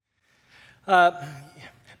Uh,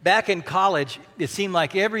 Back in college, it seemed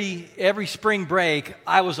like every spring break,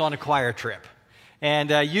 I was on a choir trip. And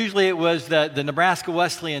usually it was the Nebraska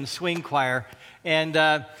Wesleyan Swing Choir.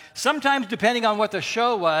 And sometimes, depending on what the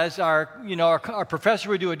show was, our professor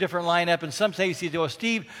would do a different lineup. And some days he'd go,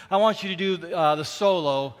 Steve, I want you to do the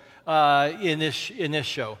solo in this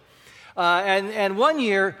show. And one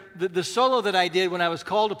year, the solo that I did when I was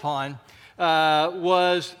called upon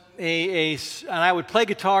was and I would play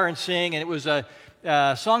guitar and sing, and it was a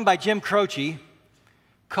song by Jim Croce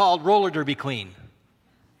called Roller Derby Queen.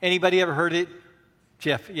 Anybody ever heard it?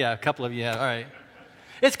 Jeff, yeah, a couple of you have. All right.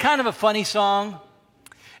 It's kind of a funny song.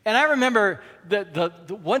 And I remember the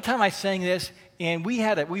one time I sang this, and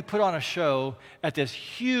we put on a show at this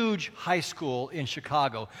huge high school in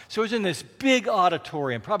Chicago. So it was in this big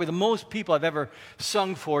auditorium, probably the most people I've ever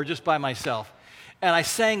sung for just by myself. And I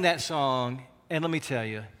sang that song, and let me tell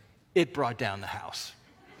you, it brought down the house.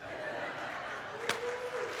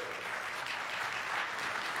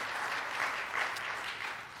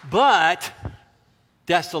 But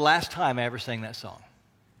that's the last time I ever sang that song.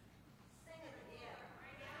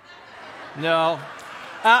 No,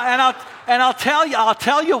 and I'll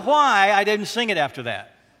tell you why I didn't sing it after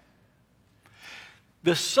that.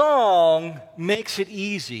 The song makes it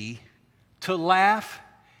easy to laugh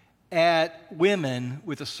at women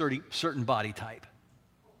with a certain body type.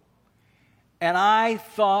 And I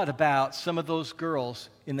thought about some of those girls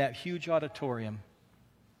in that huge auditorium,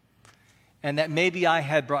 and that maybe I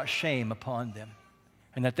had brought shame upon them,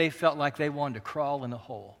 and that they felt like they wanted to crawl in a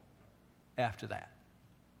hole after that.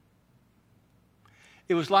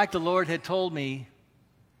 It was like the Lord had told me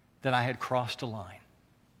that I had crossed a line,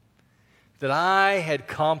 that I had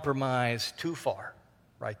compromised too far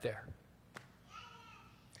right there.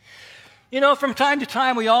 You know, from time to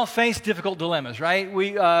time, we all face difficult dilemmas, right?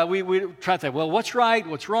 We try to say, well, what's right?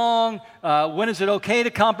 What's wrong? When is it okay to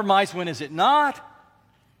compromise? When is it not?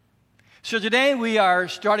 So today we are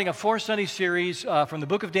starting a 4-Sunday series from the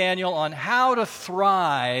book of Daniel on how to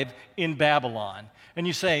thrive in Babylon. And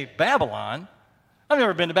you say, Babylon? I've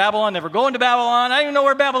never been to Babylon, never going to Babylon. I don't even know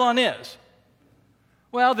where Babylon is.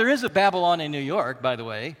 Well, there is a Babylon in New York, by the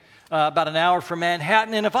way, about an hour from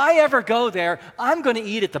Manhattan. And if I ever go there, I'm going to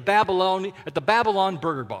eat at the Babylon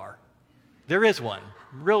Burger Bar. There is one,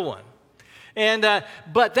 real one. And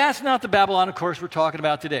but that's not the Babylon, of course, we're talking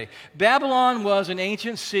about today. Babylon was an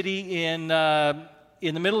ancient city in the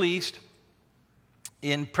Middle East,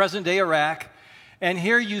 in present-day Iraq. And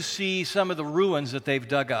here you see some of the ruins that they've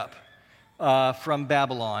dug up from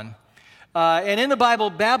Babylon. And in the Bible,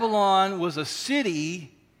 Babylon was a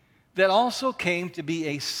city that also came to be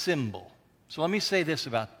a symbol. So let me say this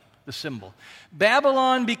about the symbol.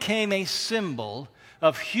 Babylon became a symbol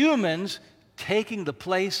of humans taking the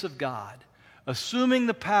place of God, assuming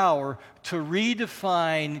the power to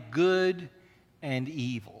redefine good and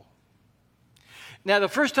evil. Now, the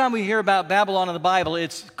first time we hear about Babylon in the Bible,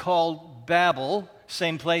 it's called Babel.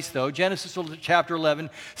 Same place, though. Genesis chapter 11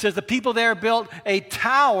 says the people there built a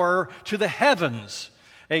tower to the heavens,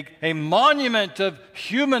 a monument of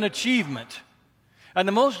human achievement. And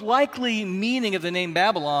the most likely meaning of the name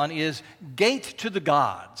Babylon is gate to the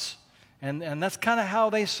gods. And that's kind of how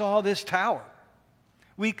they saw this tower.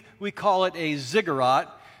 We call it a ziggurat,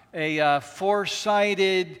 a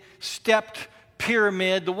four-sided, stepped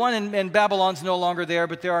pyramid. The one in Babylon's no longer there,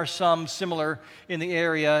 but there are some similar in the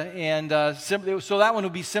area. And so that one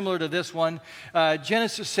would be similar to this one.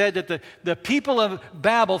 Genesis said that the people of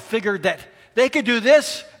Babel figured that they could do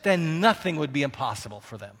this, then nothing would be impossible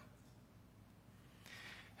for them.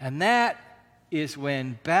 And that is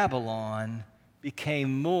when Babylon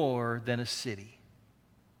became more than a city.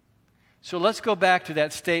 So let's go back to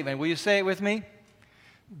that statement. Will you say it with me?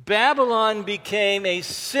 Babylon became a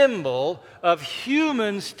symbol of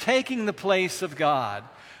humans taking the place of God,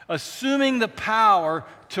 assuming the power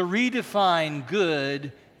to redefine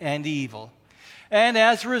good and evil. And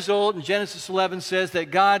as a result, Genesis 11 says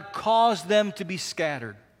that God caused them to be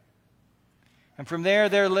scattered. And from there,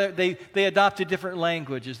 they adopted different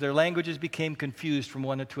languages. Their languages became confused from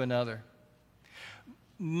one to another.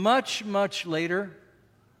 Much, much later,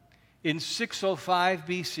 in 605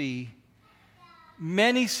 BC,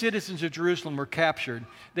 many citizens of Jerusalem were captured.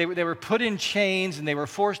 They were put in chains and they were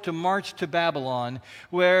forced to march to Babylon,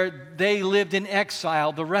 where they lived in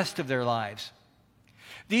exile the rest of their lives.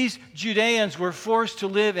 These Judeans were forced to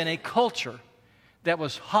live in a culture that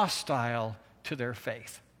was hostile to their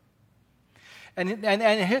faith. And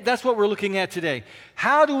that's what we're looking at today.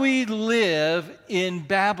 How do we live in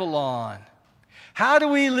Babylon? How do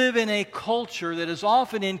we live in a culture that is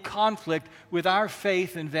often in conflict with our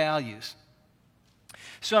faith and values?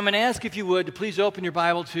 So I'm going to ask if you would to please open your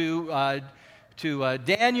Bible to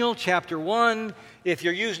Daniel chapter 1. If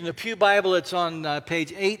you're using the Pew Bible, it's on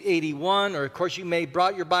page 881, or of course you may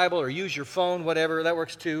brought your Bible or use your phone, whatever, that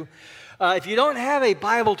works too. If you don't have a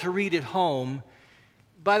Bible to read at home,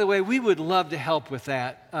 by the way, we would love to help with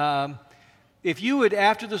that. If you would,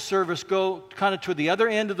 after the service, go kind of to the other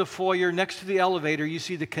end of the foyer next to the elevator, you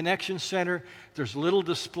see the Connection Center. There's a little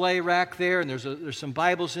display rack there, and there's some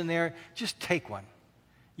Bibles in there. Just take one.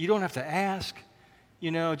 You don't have to ask.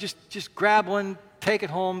 Just grab one, take it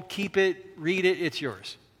home, keep it, read it. It's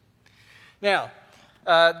yours. Now,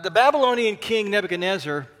 the Babylonian king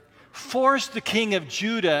Nebuchadnezzar forced the king of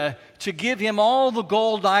Judah to give him all the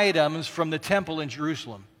gold items from the temple in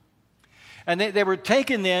Jerusalem. And they were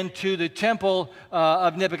taken then to the temple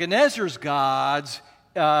of Nebuchadnezzar's gods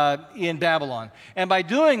in Babylon. And by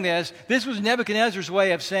doing this was Nebuchadnezzar's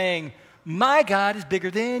way of saying, my God is bigger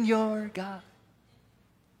than your God.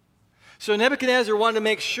 So Nebuchadnezzar wanted to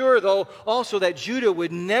make sure, though, also that Judah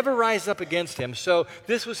would never rise up against him. So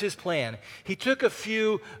this was his plan. He took a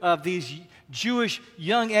few of these Jewish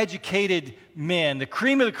young educated men, the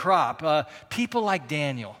cream of the crop, people like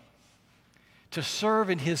Daniel, to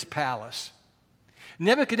serve in his palace.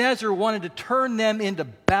 Nebuchadnezzar wanted to turn them into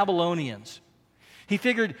Babylonians. He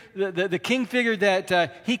figured, the king figured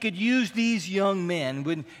that he could use these young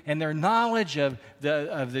men and their knowledge of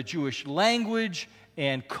the Jewish language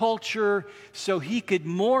and culture so he could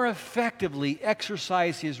more effectively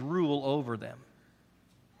exercise his rule over them.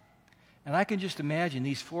 And I can just imagine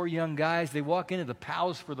these four young guys, they walk into the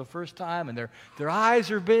palace for the first time, and their eyes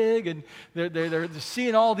are big, and they're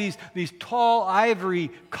seeing all these tall ivory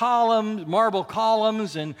columns, marble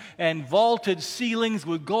columns, and vaulted ceilings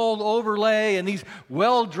with gold overlay, and these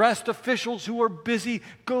well-dressed officials who are busy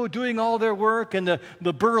doing all their work, and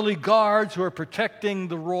the burly guards who are protecting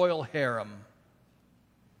the royal harem.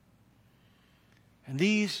 And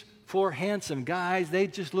these four handsome guys, they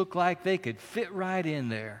just look like they could fit right in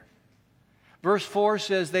there. Verse 4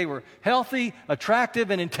 says they were healthy, attractive,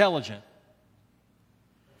 and intelligent.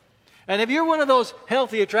 And if you're one of those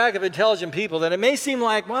healthy, attractive, intelligent people, then it may seem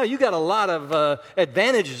like, well, you got a lot of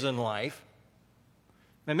advantages in life.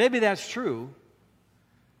 And maybe that's true.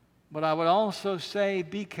 But I would also say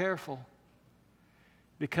be careful.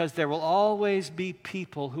 Because there will always be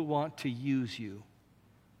people who want to use you.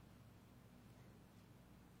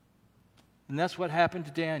 And that's what happened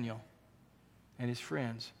to Daniel and his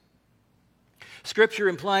friends. Scripture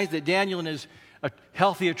implies that Daniel and his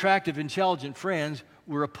healthy, attractive, intelligent friends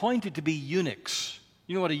were appointed to be eunuchs.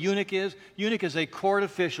 You know what a eunuch is? Eunuch is a court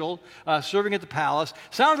official serving at the palace.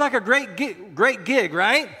 Sounds like a great gig,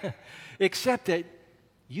 right? Except that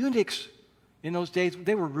eunuchs in those days,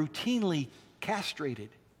 they were routinely castrated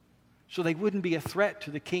so they wouldn't be a threat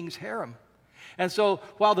to the king's harem. And so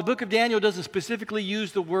while the book of Daniel doesn't specifically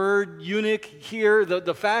use the word eunuch here,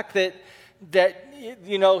 the fact that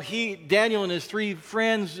Daniel and his three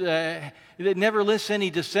friends that never lists any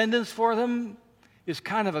descendants for them is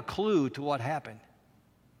kind of a clue to what happened.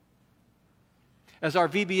 As our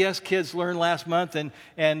VBS kids learned last month,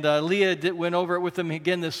 and Leah went over it with them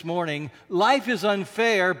again this morning, life is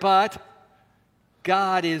unfair, but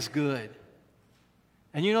God is good.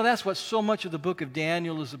 And that's what so much of the book of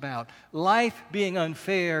Daniel is about. Life being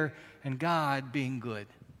unfair and God being good.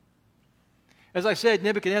 As I said,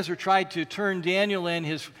 Nebuchadnezzar tried to turn Daniel and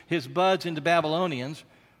his buds into Babylonians.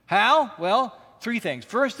 How? Well, three things.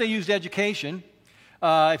 First, they used education.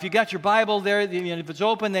 If you got your Bible there, if it's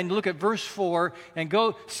open, then look at verse 4 and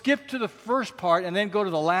skip to the first part and then go to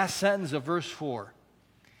the last sentence of verse 4.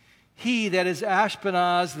 He, that is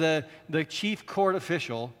Ashpenaz, the chief court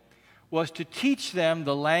official, was to teach them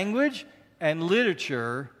the language and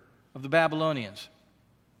literature of the Babylonians.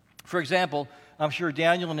 For example, I'm sure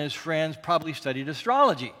Daniel and his friends probably studied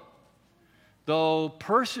astrology, though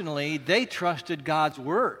personally they trusted God's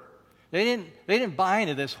word. They didn't buy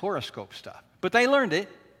into this horoscope stuff, but they learned it.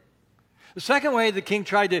 The second way the king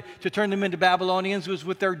tried to turn them into Babylonians was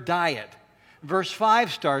with their diet. Verse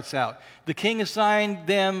 5 starts out, the king assigned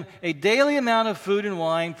them a daily amount of food and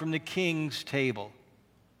wine from the king's table.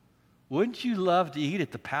 Wouldn't you love to eat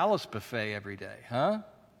at the palace buffet every day, huh?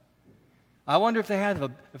 I wonder if they had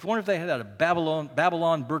a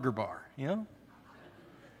Babylon burger bar, Of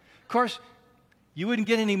course, you wouldn't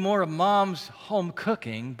get any more of Mom's home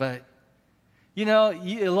cooking, but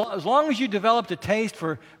as long as you developed a taste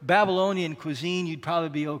for Babylonian cuisine, you'd probably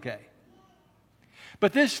be okay.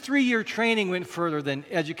 But this 3-year training went further than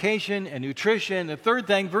education and nutrition. The third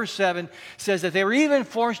thing, verse 7, says that they were even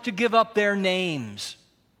forced to give up their names.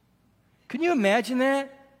 Can you imagine that?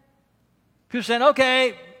 People saying,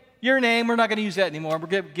 okay, your name, we're not going to use that anymore.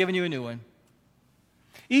 We're giving you a new one.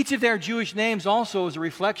 Each of their Jewish names also is a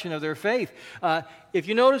reflection of their faith. If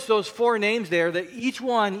you notice those 4 names there, that each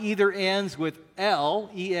one either ends with El,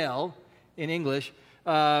 E-L, in English,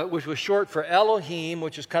 which was short for Elohim,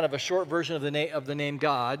 which is kind of a short version of the name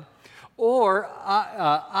God, or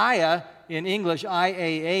Aya in English,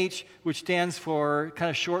 I-A-H, which stands for kind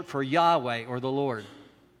of short for Yahweh or the Lord.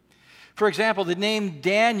 For example, the name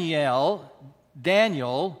Daniel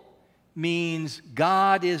means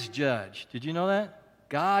God is judge. Did you know that?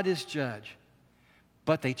 God is judge.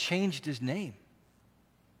 But they changed his name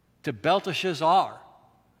to Belteshazzar,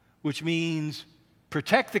 which means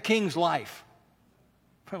protect the king's life.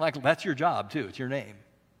 Like, that's your job too. It's your name.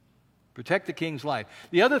 Protect the king's life.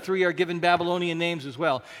 The other 3 are given Babylonian names as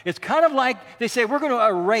well. It's kind of like they say, we're going to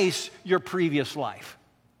erase your previous life.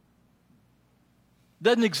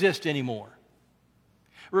 Doesn't exist anymore.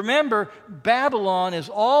 Remember, Babylon is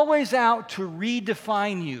always out to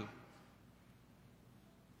redefine you.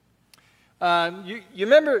 You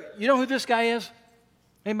remember, you know who this guy is?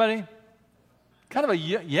 Anybody? Kind of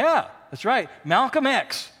yeah, that's right. Malcolm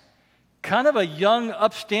X. Kind of a young,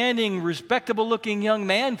 upstanding, respectable-looking young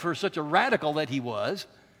man for such a radical that he was.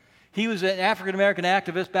 He was an African-American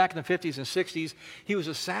activist back in the 50s and 60s. He was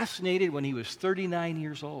assassinated when he was 39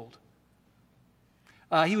 years old.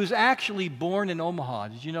 He was actually born in Omaha.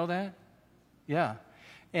 Did you know that? Yeah.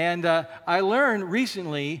 And I learned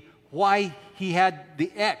recently why he had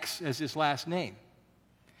the X as his last name.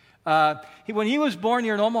 When he was born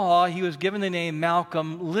here in Omaha, he was given the name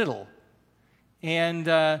Malcolm Little.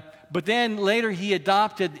 But then later he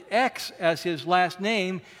adopted X as his last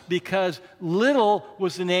name because Little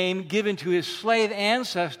was the name given to his slave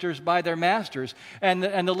ancestors by their masters. And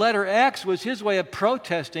the letter X was his way of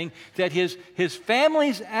protesting that his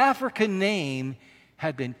family's African name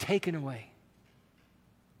had been taken away.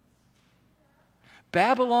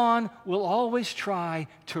 Babylon will always try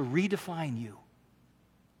to redefine you.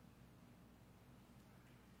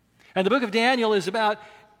 And the book of Daniel is about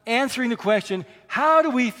answering the question, how do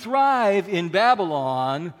we thrive in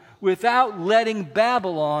Babylon without letting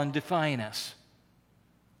Babylon define us?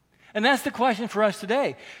 And that's the question for us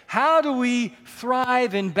today. How do we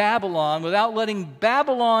thrive in Babylon without letting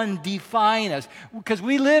Babylon define us? Because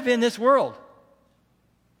we live in this world.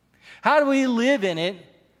 How do we live in it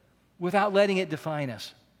without letting it define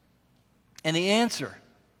us? And the answer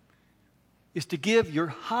is to give your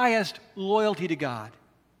highest loyalty to God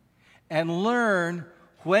and learn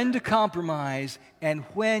when to compromise and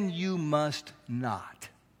when you must not.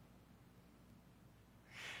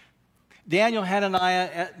 Daniel,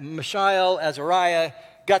 Hananiah, Mishael, Azariah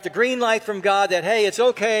got the green light from God that, hey, it's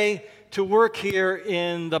okay to work here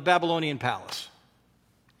in the Babylonian palace.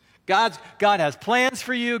 God has plans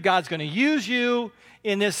for you. God's going to use you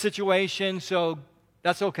in this situation, so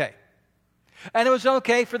that's okay. And it was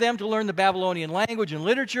okay for them to learn the Babylonian language and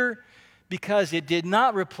literature because it did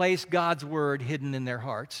not replace God's word hidden in their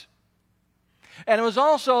hearts. And it was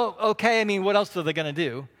also okay, what else are they going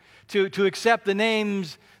to do? To accept the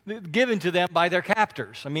names given to them by their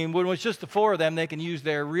captors. When it's just the 4 of them, they can use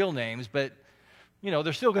their real names, but,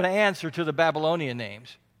 they're still going to answer to the Babylonian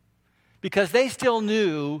names because they still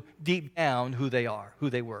knew deep down who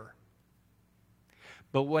they were.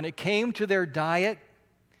 But when it came to their diet,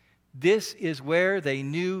 this is where they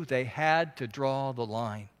knew they had to draw the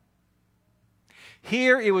line.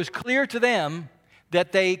 Here it was clear to them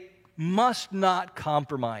that they must not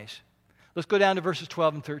compromise. Let's go down to verses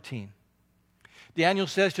 12 and 13. Daniel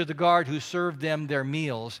says to the guard who served them their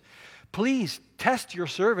meals, "Please test your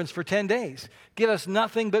servants for 10 days. Give us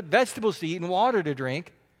nothing but vegetables to eat and water to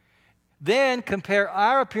drink. Then compare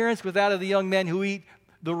our appearance with that of the young men who eat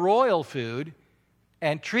the royal food,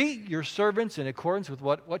 and treat your servants in accordance with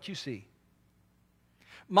what you see."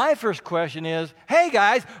 My first question is, hey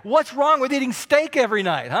guys, what's wrong with eating steak every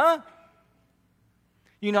night, huh?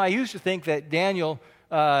 I used to think that Daniel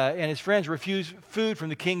and his friends refused food from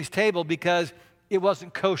the king's table because it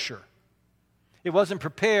wasn't kosher. It wasn't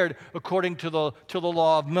prepared according to the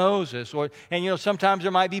law of Moses. And sometimes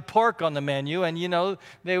there might be pork on the menu, and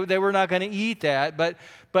they were not going to eat that. But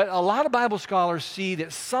a lot of Bible scholars see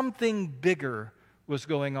that something bigger was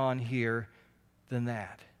going on here than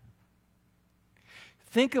that.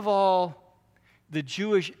 Think of all the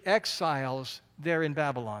Jewish exiles there in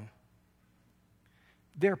Babylon.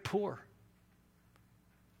 They're poor.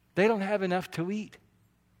 They don't have enough to eat.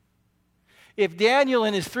 If Daniel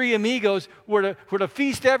and his 3 amigos were to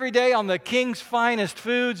feast every day on the king's finest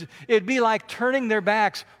foods, it'd be like turning their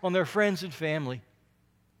backs on their friends and family.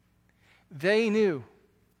 They knew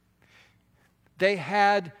They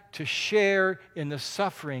had to share in the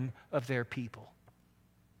suffering of their people.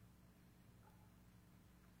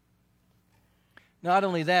 Not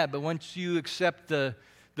only that, but once you accept the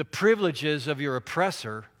privileges of your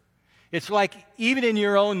oppressor, it's like even in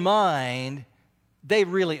your own mind, they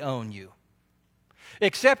really own you.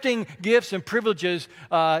 Accepting gifts and privileges,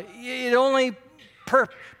 it only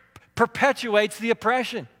perpetuates the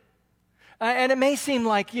oppression. And it may seem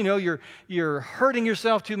like, you're hurting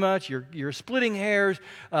yourself too much, you're splitting hairs,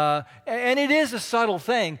 and it is a subtle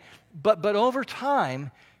thing, but over time,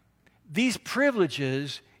 these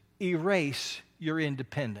privileges erase your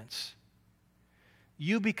independence.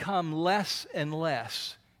 You become less and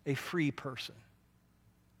less a free person.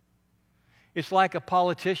 It's like a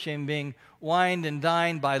politician being wined and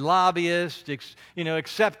dined by lobbyists,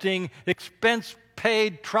 accepting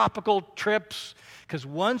expense-paid tropical trips, because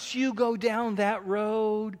once you go down that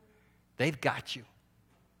road, they've got you.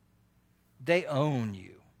 They own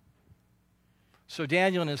you. So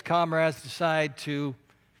Daniel and his comrades decide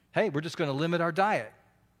hey, we're just going to limit our diet.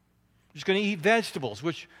 We're just going to eat vegetables,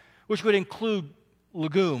 which would include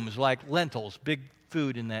legumes like lentils, big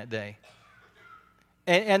food in that day.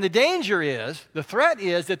 And the danger is, the threat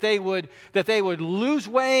is that they would lose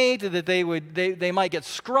weight, that they might get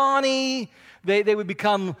scrawny, they would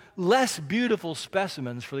become less beautiful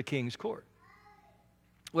specimens for the king's court.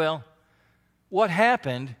 Well, what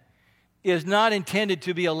happened is not intended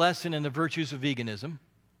to be a lesson in the virtues of veganism,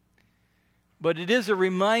 but it is a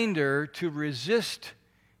reminder to resist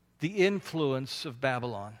the influence of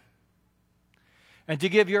Babylon and to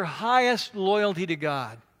give your highest loyalty to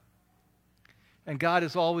God. And God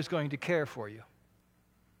is always going to care for you.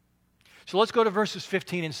 So let's go to verses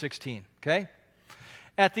 15 and 16, okay?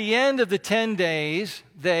 At the end of the 10 days,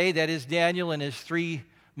 that is Daniel and his 3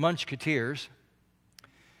 musketeers,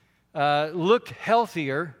 looked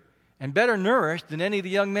healthier and better nourished than any of the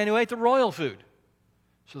young men who ate the royal food.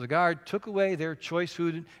 So the guard took away their choice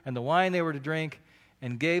food and the wine they were to drink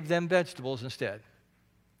and gave them vegetables instead.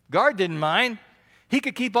 Guard didn't mind. He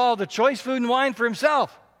could keep all the choice food and wine for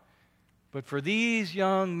himself. But for these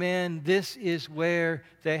young men, this is where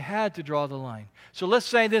they had to draw the line. So let's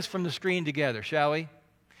say this from the screen together, shall we?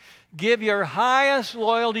 Give your highest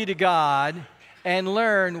loyalty to God and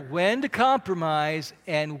learn when to compromise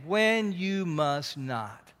and when you must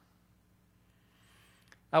not.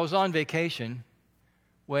 I was on vacation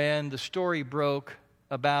when the story broke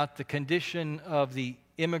about the condition of the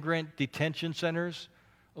immigrant detention centers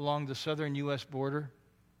along the southern U.S. border,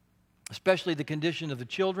 especially the condition of the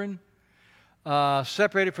children.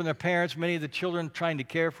 Separated from their parents, many of the children trying to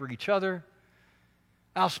care for each other.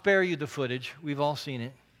 I'll spare you the footage. We've all seen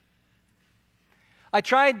it. I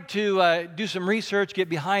tried to do some research, get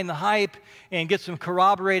behind the hype, and get some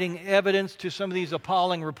corroborating evidence to some of these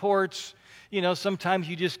appalling reports. Sometimes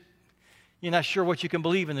you're not sure what you can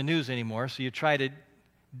believe in the news anymore, so you try to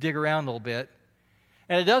dig around a little bit.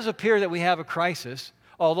 And it does appear that we have a crisis,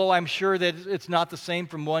 although I'm sure that it's not the same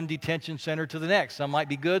from one detention center to the next. Some might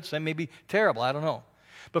be good, some may be terrible, I don't know.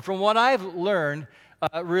 But from what I've learned,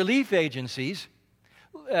 relief agencies,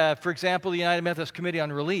 for example, the United Methodist Committee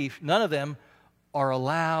on Relief, none of them are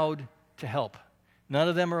allowed to help. None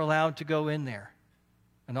of them are allowed to go in there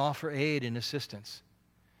and offer aid and assistance.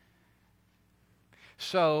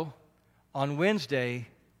 So, on Wednesday,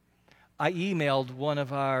 I emailed one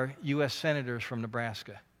of our U.S. senators from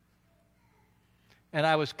Nebraska. And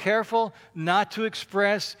I was careful not to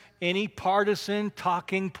express any partisan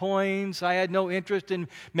talking points. I had no interest in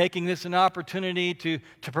making this an opportunity to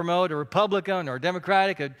promote a Republican or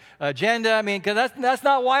Democratic agenda. Because that's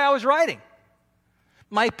not why I was writing.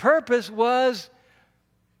 My purpose was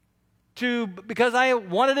because I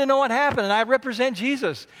wanted to know what happened, and I represent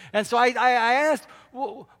Jesus. And so I asked,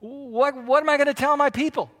 what am I going to tell my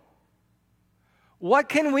people? What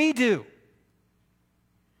can we do?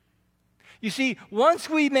 You see, once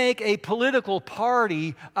we make a political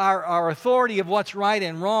party our authority of what's right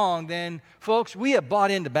and wrong, then, folks, we have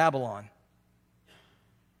bought into Babylon.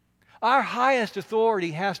 Our highest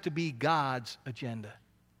authority has to be God's agenda.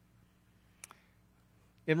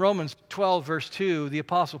 In Romans 12, verse 2, the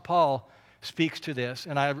Apostle Paul speaks to this,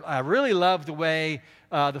 and I really love the way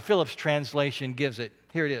the Phillips translation gives it.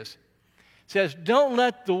 Here it is. It says, "Don't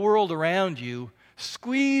let the world around you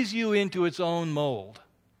squeeze you into its own mold,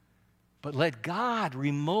 but let God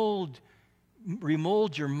remold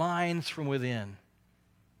your minds from within."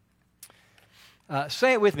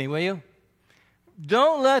 Say it with me, will you?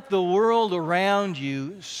 Don't let the world around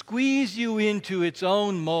you squeeze you into its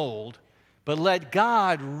own mold, but let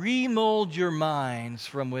God remold your minds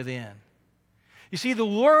from within. You see, the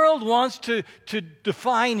world wants to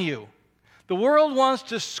define you. The world wants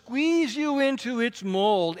to squeeze you into its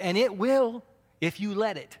mold, and it will if you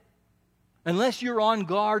let it, unless you're on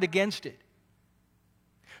guard against it.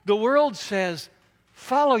 The world says,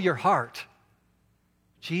 follow your heart.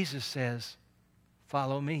 Jesus says,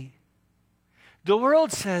 follow me. The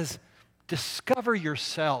world says, discover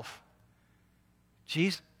yourself.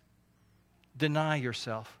 Jesus, deny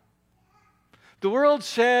yourself. The world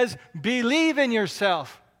says, believe in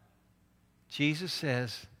yourself. Jesus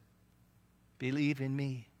says, believe in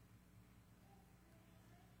me.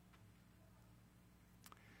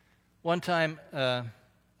 One time,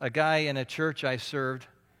 a guy in a church I served,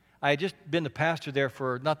 I had just been the pastor there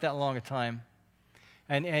for not that long a time,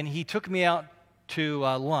 and he took me out to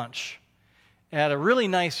lunch at a really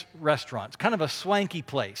nice restaurant. It's kind of a swanky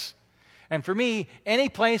place. And for me, any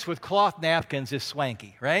place with cloth napkins is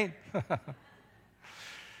swanky, right?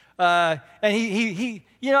 And he,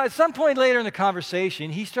 at some point later in the conversation,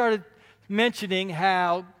 he started mentioning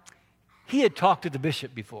how he had talked to the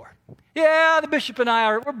bishop before. Yeah, the bishop and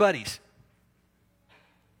we're buddies.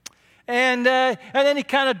 And then he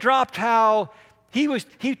kind of dropped how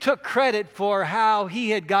he took credit for how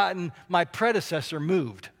he had gotten my predecessor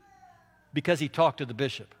moved because he talked to the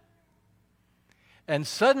bishop. And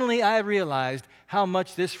suddenly I realized how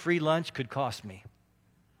much this free lunch could cost me.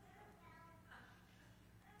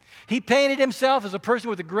 He painted himself as a person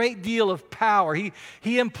with a great deal of power.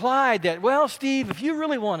 He implied that, well, Steve, if you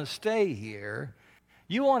really want to stay here,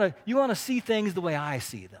 you want to see things the way I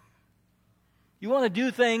see them. You want to do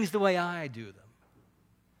things the way I do them.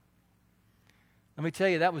 Let me tell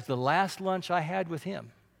you, that was the last lunch I had with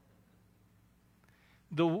him.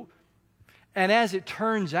 And as it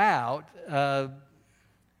turns out,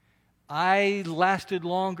 I lasted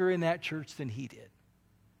longer in that church than he did.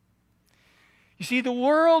 You see, the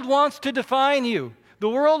world wants to define you. The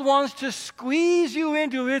world wants to squeeze you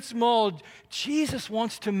into its mold. Jesus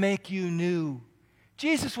wants to make you new.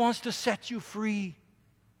 Jesus wants to set you free.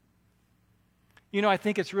 I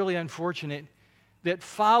think it's really unfortunate that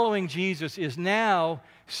following Jesus is now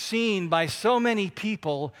seen by so many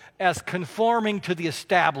people as conforming to the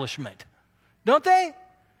establishment. Don't they?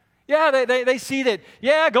 Yeah, they see that,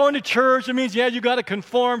 going to church, it means, you got to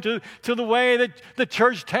conform to the way that the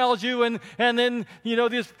church tells you and then,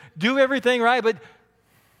 just do everything right. But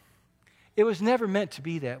it was never meant to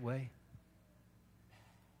be that way.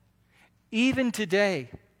 Even today,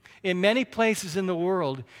 in many places in the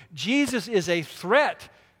world, Jesus is a threat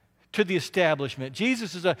to the establishment.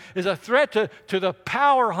 Jesus is a threat to the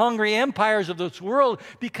power-hungry empires of this world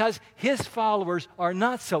because his followers are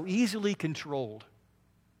not so easily controlled.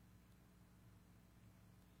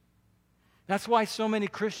 That's why so many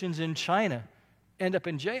Christians in China end up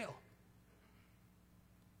in jail.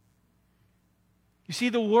 You see,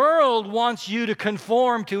 the world wants you to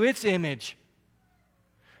conform to its image.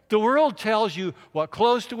 The world tells you what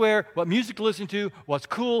clothes to wear, what music to listen to, what's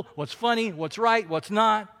cool, what's funny, what's right, what's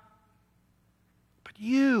not. But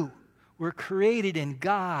you were created in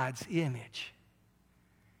God's image.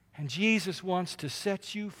 And Jesus wants to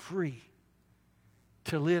set you free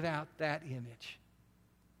to live out that image.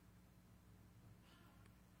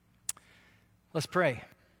 Let's pray.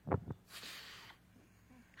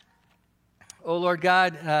 Oh, Lord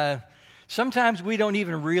God, sometimes we don't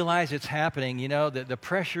even realize it's happening, the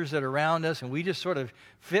pressures that are around us, and we just sort of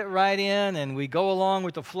fit right in and we go along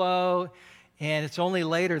with the flow, and it's only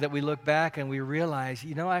later that we look back and we realize,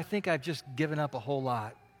 I think I've just given up a whole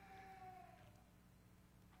lot.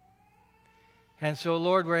 And so,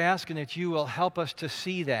 Lord, we're asking that you will help us to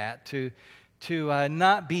see that, to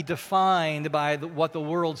not be defined by what the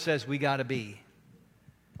world says we got to be.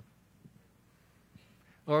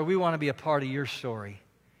 Lord, we want to be a part of your story,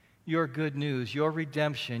 your good news, your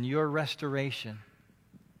redemption, your restoration.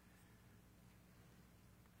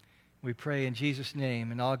 We pray in Jesus'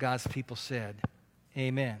 name, and all God's people said,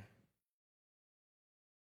 amen.